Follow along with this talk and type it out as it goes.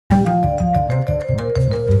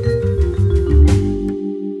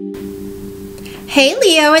Hey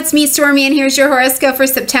Leo, it's me Stormie, and here's your horoscope for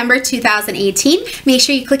September 2018. Make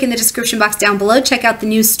sure you click in the description box down below. Check out the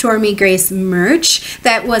new Stormie Grace merch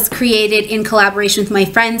that was created in collaboration with my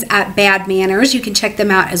friends at Bad Manners. You can check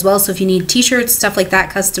them out as well. So if you need t-shirts, stuff like that,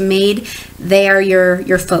 custom made, they are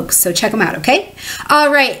your folks. So check them out, okay?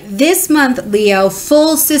 All right, this month, Leo,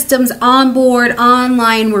 full systems on board,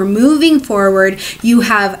 online. We're moving forward. You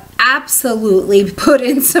have absolutely put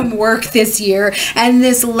in some work this year, and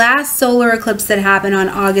this last solar eclipse that happened on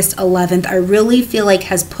August 11th, I really feel like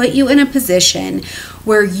has put you in a position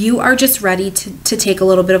where you are just ready to take a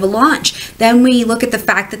little bit of a launch. Then we look at the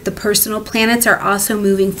fact that the personal planets are also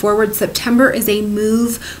moving forward. September is a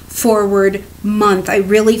move forward month. I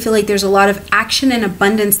really feel like there's a lot of action and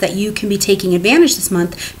abundance that you can be taking advantage this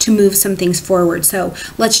month to move some things forward. So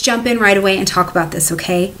let's jump in right away and talk about this,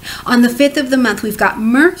 okay? On the 5th of the month, we've got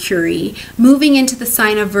Mercury moving into the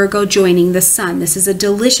sign of Virgo, joining the sun. This is a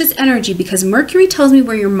delicious energy because Mercury tells me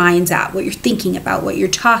where your mind's at, what you're thinking about, what you're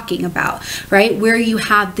talking about, right? Where you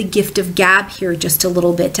have the gift of gab here just a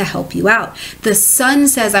little bit to help you out. The sun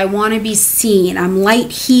says, I want to be seen. I'm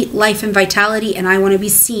light, heat, life, and vitality, and I want to be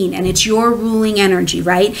seen. And it's your ruling energy,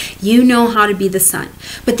 right? You know how to be the sun.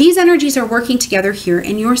 But these energies are working together here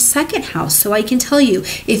in your second house. So I can tell you,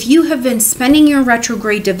 if you have been spending your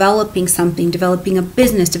retrograde developing something, developing a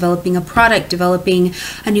business, developing a product, developing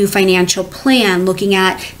a new financial plan, looking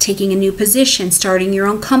at taking a new position, starting your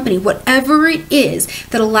own company, whatever it is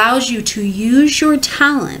that allows you to use your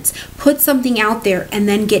talents, put something out there, and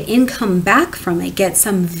then get income back from it, get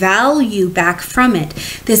some value back from it.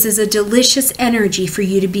 This is a delicious energy for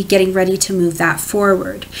you to be getting ready to move that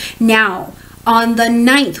forward. Now, on the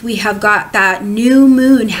 9th, we have got that new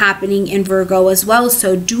moon happening in Virgo as well,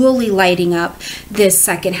 so dually lighting up this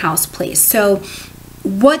second house place. So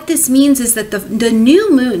what this means is that the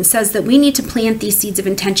new moon says that we need to plant these seeds of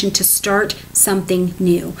intention to start something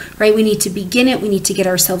new, right? We need to begin it. We need to get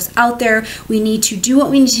ourselves out there. We need to do what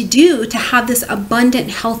we need to do to have this abundant,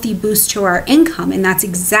 healthy boost to our income. And that's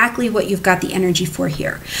exactly what you've got the energy for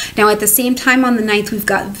here. Now, at the same time on the 9th, we've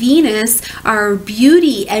got Venus, our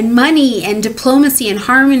beauty and money and diplomacy and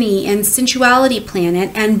harmony and sensuality planet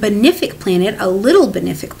and benefic planet, a little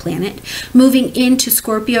benefic planet, moving into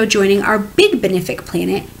Scorpio, joining our big benefic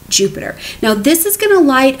planet, Jupiter. Now, this is going to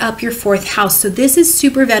light up your fourth house, so this is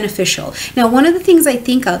super beneficial. Now, one of the things I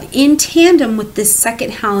think of in tandem with this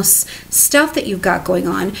second house stuff that you've got going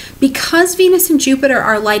on, because Venus and Jupiter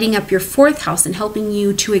are lighting up your fourth house and helping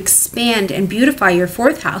you to expand and beautify your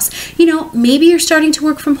fourth house, you know, maybe you're starting to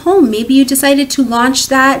work from home. Maybe you decided to launch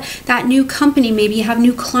that new company. Maybe you have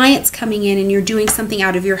new clients coming in and you're doing something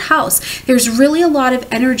out of your house. There's really a lot of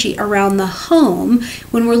energy around the home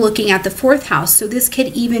when we're looking at the fourth house. So this could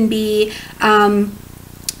even be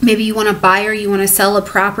maybe you want to buy or you want to sell a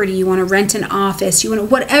property, you want to rent an office, you want to,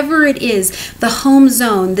 whatever it is, the home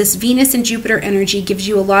zone, this Venus and Jupiter energy gives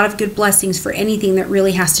you a lot of good blessings for anything that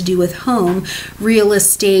really has to do with home, real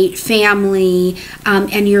estate, family,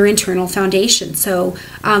 and your internal foundation. So,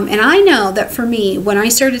 and I know that for me, when I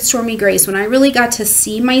started Stormie Grace, when I really got to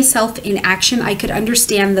see myself in action, I could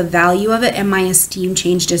understand the value of it and my esteem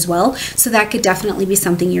changed as well. So that could definitely be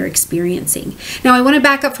something you're experiencing. Now, I want to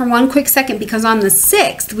back up for one quick second because on the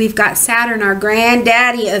 6th, we've got Saturn, our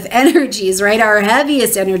granddaddy of energies, right? Our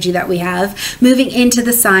heaviest energy that we have, moving into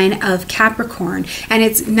the sign of Capricorn. And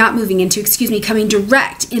it's not moving into, excuse me, coming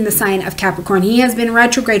direct in the sign of Capricorn. He has been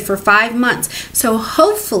retrograde for 5 months. So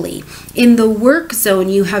hopefully in the work zone,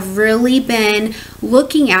 you have really been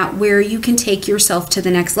looking at where you can take yourself to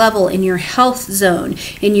the next level in your health zone,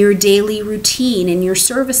 in your daily routine, in your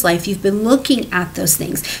service life. You've been looking at those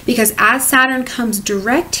things because as Saturn comes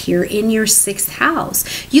direct here in your 6th house,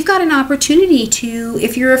 you've got an opportunity to,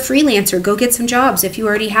 if you're a freelancer, go get some jobs. If you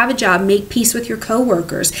already have a job, make peace with your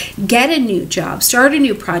coworkers, get a new job, start a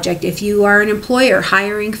new project. If you are an employer,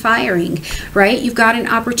 hiring, firing, right? You've got an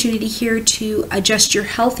opportunity here to adjust your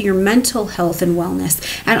health, your mental health and wellness,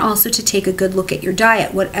 and also to take a good look at your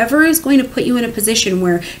diet. Whatever is going to put you in a position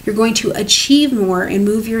where you're going to achieve more and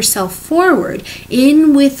move yourself forward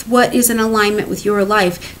in with what is in alignment with your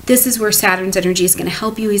life, this is where Saturn's energy is going to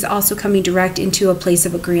help you. He's also coming direct into a place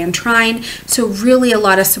of a grand trine, so really a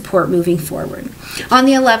lot of support moving forward. On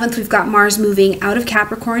the 11th, we've got Mars moving out of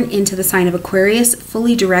Capricorn into the sign of Aquarius,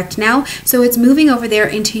 fully direct now, so it's moving over there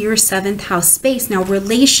into your 7th house space. Now,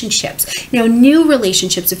 relationships, now new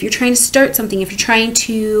relationships, if you're trying to start something, if you're trying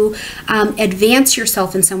to advance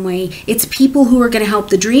yourself in some way, it's people who are going to help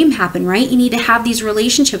the dream happen, right? You need to have these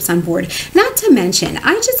relationships on board. Not to mention,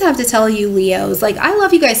 I just have to tell you, Leos, like, I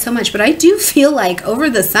love you guys so much, but I do feel like over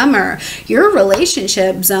the summer, your relationship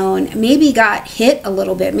relationship zone maybe got hit a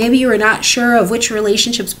little bit. Maybe you were not sure of which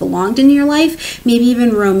relationships belonged in your life. Maybe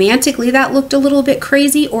even romantically that looked a little bit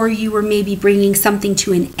crazy, or you were maybe bringing something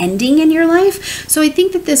to an ending in your life. So I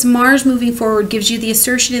think that this Mars moving forward gives you the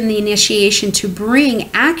assertion and the initiation to bring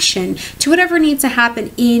action to whatever needs to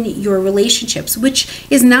happen in your relationships, which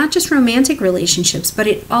is not just romantic relationships, but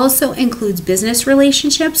it also includes business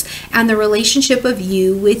relationships and the relationship of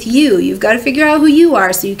you with you. You've got to figure out who you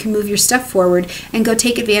are so you can move your stuff forward and go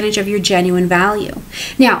take advantage of your genuine value.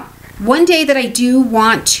 Now, one day that I do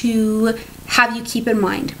want to have you keep in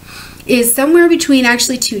mind is somewhere between,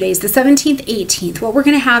 actually 2 days, the 17th, 18th. What we're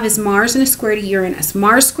going to have is Mars in a square to Uranus.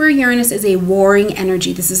 Mars square Uranus is a warring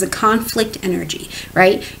energy. This is a conflict energy,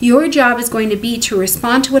 right? Your job is going to be to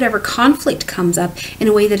respond to whatever conflict comes up in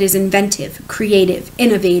a way that is inventive, creative,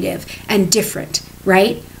 innovative, and different,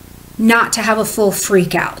 right? Not to have a full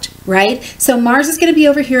freak out, right? So Mars is going to be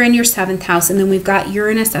over here in your 7th house, and then we've got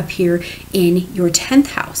Uranus up here in your 10th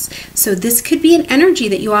house. So this could be an energy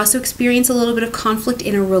that you also experience a little bit of conflict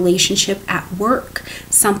in a relationship at work.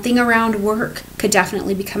 Something around work could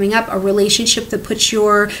definitely be coming up. A relationship that puts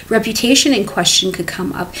your reputation in question could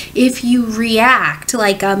come up. If you react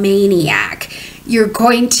like a maniac, you're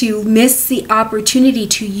going to miss the opportunity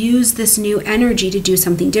to use this new energy to do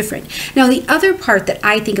something different. Now, the other part that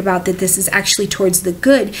I think about that this is actually towards the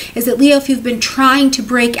good is that, Leo, if you've been trying to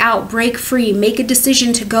break out, break free, make a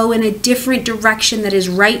decision to go in a different direction that is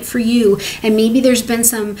right for you, and maybe there's been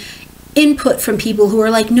some input from people who are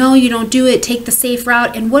like, no, you don't do it, take the safe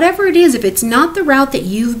route, and whatever it is, if it's not the route that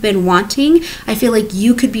you've been wanting, I feel like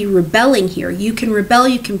you could be rebelling here. You can rebel,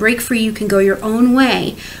 you can break free, you can go your own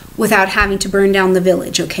way without having to burn down the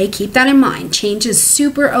village, okay? Keep that in mind. Change is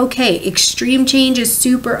super okay. Extreme change is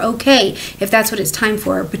super okay if that's what it's time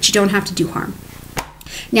for, but you don't have to do harm.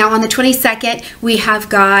 Now on the 22nd, we have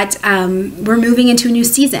got, we're moving into a new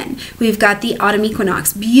season. We've got the autumn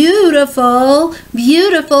equinox. Beautiful,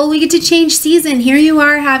 beautiful. We get to change season. Here you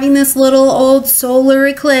are having this little old solar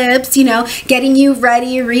eclipse, you know, getting you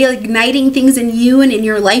ready, reigniting things in you and in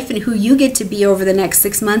your life and who you get to be over the next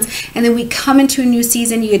 6 months. And then we come into a new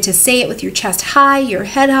season. You get to say it with your chest high, your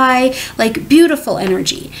head high, like beautiful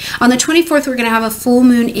energy. On the 24th, we're going to have a full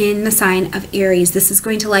moon in the sign of Aries. This is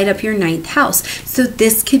going to light up your 9th house. So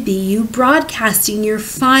this could be you broadcasting. You're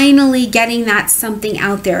finally getting that something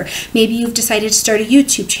out there. Maybe you've decided to start a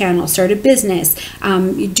YouTube channel, start a business,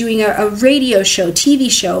 you're doing a radio show, TV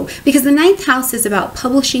show, because the 9th house is about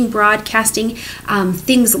publishing, broadcasting,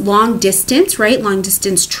 things long distance, right? Long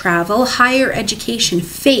distance travel, higher education,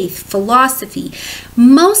 faith, philosophy.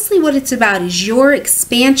 Mostly what it's about is your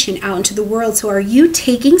expansion out into the world. So are you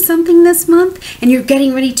taking something this month and you're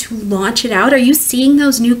getting ready to launch it out? Are you seeing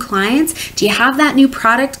those new clients? Do you have that new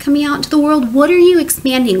product coming out into the world? What are you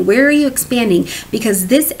expanding? Where are you expanding? Because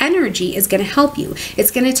this energy is going to help you.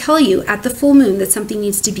 It's going to tell you at the full moon that something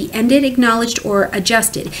needs to be ended, acknowledged, or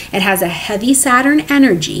adjusted. It has a heavy Saturn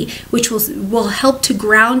energy, which will help to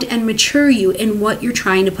ground and mature you in what you're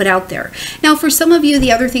trying to put out there. Now, for some of you,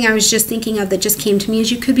 the other thing I was just thinking of that just came to me is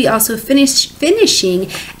you could be also finishing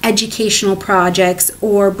educational projects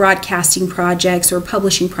or broadcasting projects or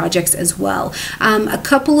publishing projects as well. A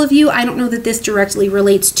couple of you, I don't know that this directly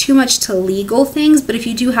relates too much to legal things, but if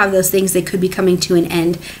you do have those things, they could be coming to an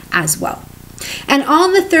end as well. And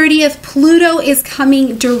on the 30th, Pluto is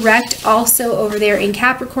coming direct also over there in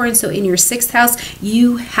Capricorn. So in your 6th house,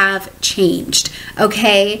 you have changed,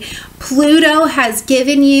 okay? Pluto has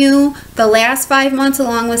given you the last 5 months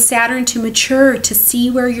along with Saturn to mature, to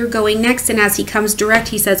see where you're going next. And as he comes direct,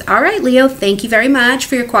 he says, all right, Leo, thank you very much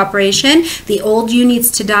for your cooperation. The old you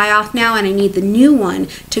needs to die off now, and I need the new one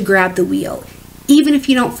to grab the wheel. Even if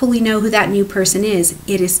you don't fully know who that new person is,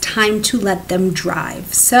 it is time to let them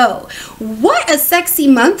drive. So what a sexy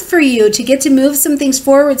month for you to get to move some things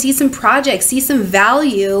forward, see some projects, see some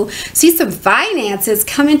value, see some finances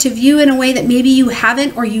come into view in a way that maybe you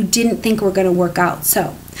haven't or you didn't think were going to work out.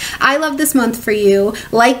 So I love this month for you.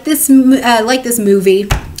 Like this movie.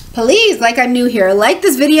 Please, like I'm new here, like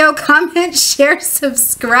this video, comment, share,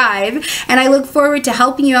 subscribe, and I look forward to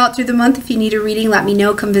helping you out through the month. If you need a reading, let me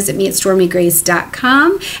know. Come visit me at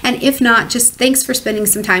stormiegrace.com, and if not, just thanks for spending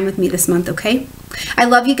some time with me this month, okay? I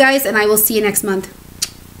love you guys, and I will see you next month.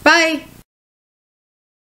 Bye!